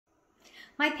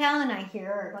My pal and I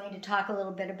here are going to talk a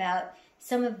little bit about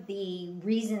some of the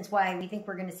reasons why we think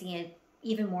we're going to see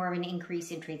even more of an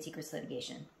increase in trade secrets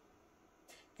litigation.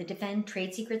 The Defend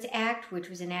Trade Secrets Act, which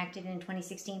was enacted in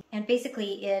 2016, and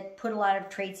basically it put a lot of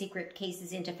trade secret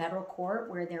cases into federal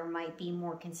court where there might be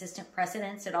more consistent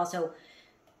precedents. It also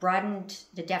broadened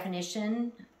the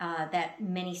definition that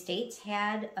many states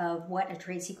had of what a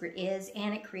trade secret is,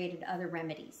 and it created other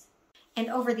remedies. And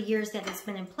over the years that it's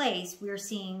been in place, we're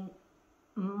seeing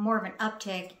more of an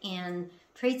uptick in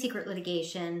trade secret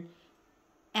litigation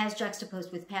as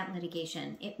juxtaposed with patent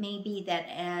litigation. It may be that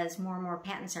as more and more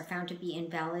patents are found to be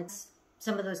invalid,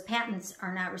 some of those patents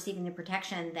are not receiving the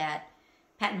protection that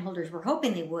patent holders were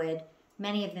hoping they would.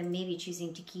 Many of them may be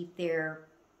choosing to keep their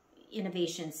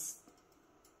innovations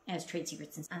as trade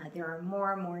secrets. There are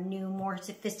more and more new, more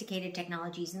sophisticated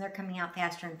technologies, and they're coming out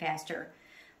faster and faster.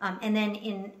 And then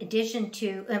in addition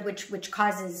to, which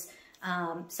causes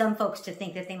some folks to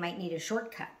think that they might need a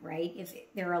shortcut, right? If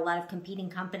there are a lot of competing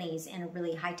companies in a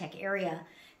really high-tech area,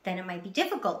 then it might be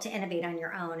difficult to innovate on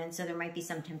your own, and so there might be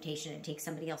some temptation to take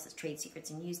somebody else's trade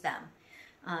secrets and use them.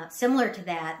 Similar to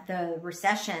that, the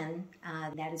recession,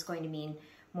 that is going to mean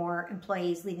more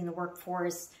employees leaving the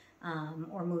workforce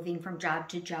or moving from job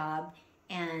to job,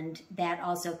 and that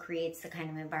also creates the kind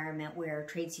of environment where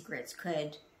trade secrets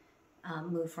could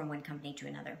move from one company to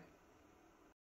another.